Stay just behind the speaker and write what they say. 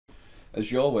As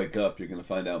you all wake up, you're going to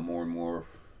find out more and more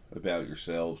about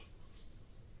yourselves,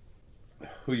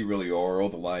 who you really are, all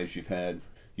the lives you've had.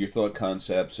 Your thought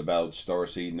concepts about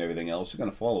starseed and everything else are going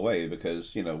to fall away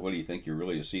because, what do you think? You're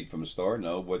really a seed from a star?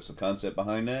 No, what's the concept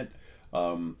behind that?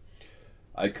 Um,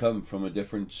 I come from a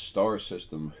different star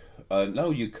system.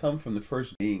 No, you come from the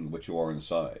first being, what you are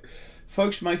inside.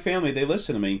 Folks, my family, they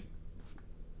listen to me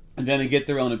and then they get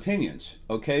their own opinions,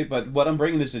 okay? But what I'm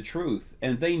bringing is the truth,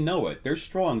 and they know it. They're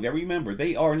strong. They remember.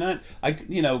 They are not.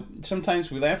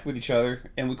 Sometimes we laugh with each other,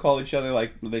 and we call each other,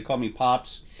 like they call me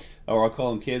pops, or I'll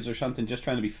call them kids or something, just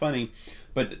trying to be funny.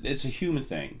 But it's a human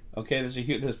thing, okay?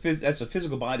 That's a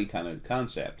physical body kind of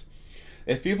concept.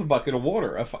 If you have a bucket of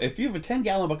water, if you have a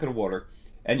 10-gallon bucket of water,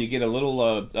 and you get a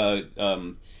little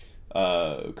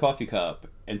coffee cup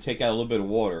and take out a little bit of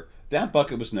water, that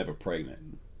bucket was never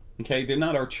pregnant. Okay, they're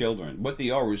not our children. What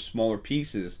they are is smaller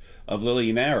pieces of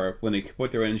Lily and Ara when they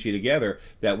put their energy together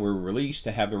that were released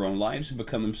to have their own lives and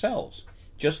become themselves.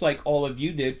 Just like all of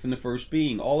you did from the first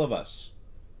being, all of us.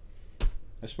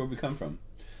 That's where we come from.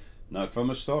 Not from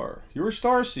a star. You're a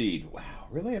star seed. Wow,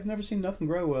 really? I've never seen nothing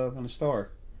grow on a star.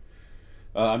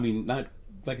 I mean, not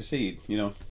like a seed,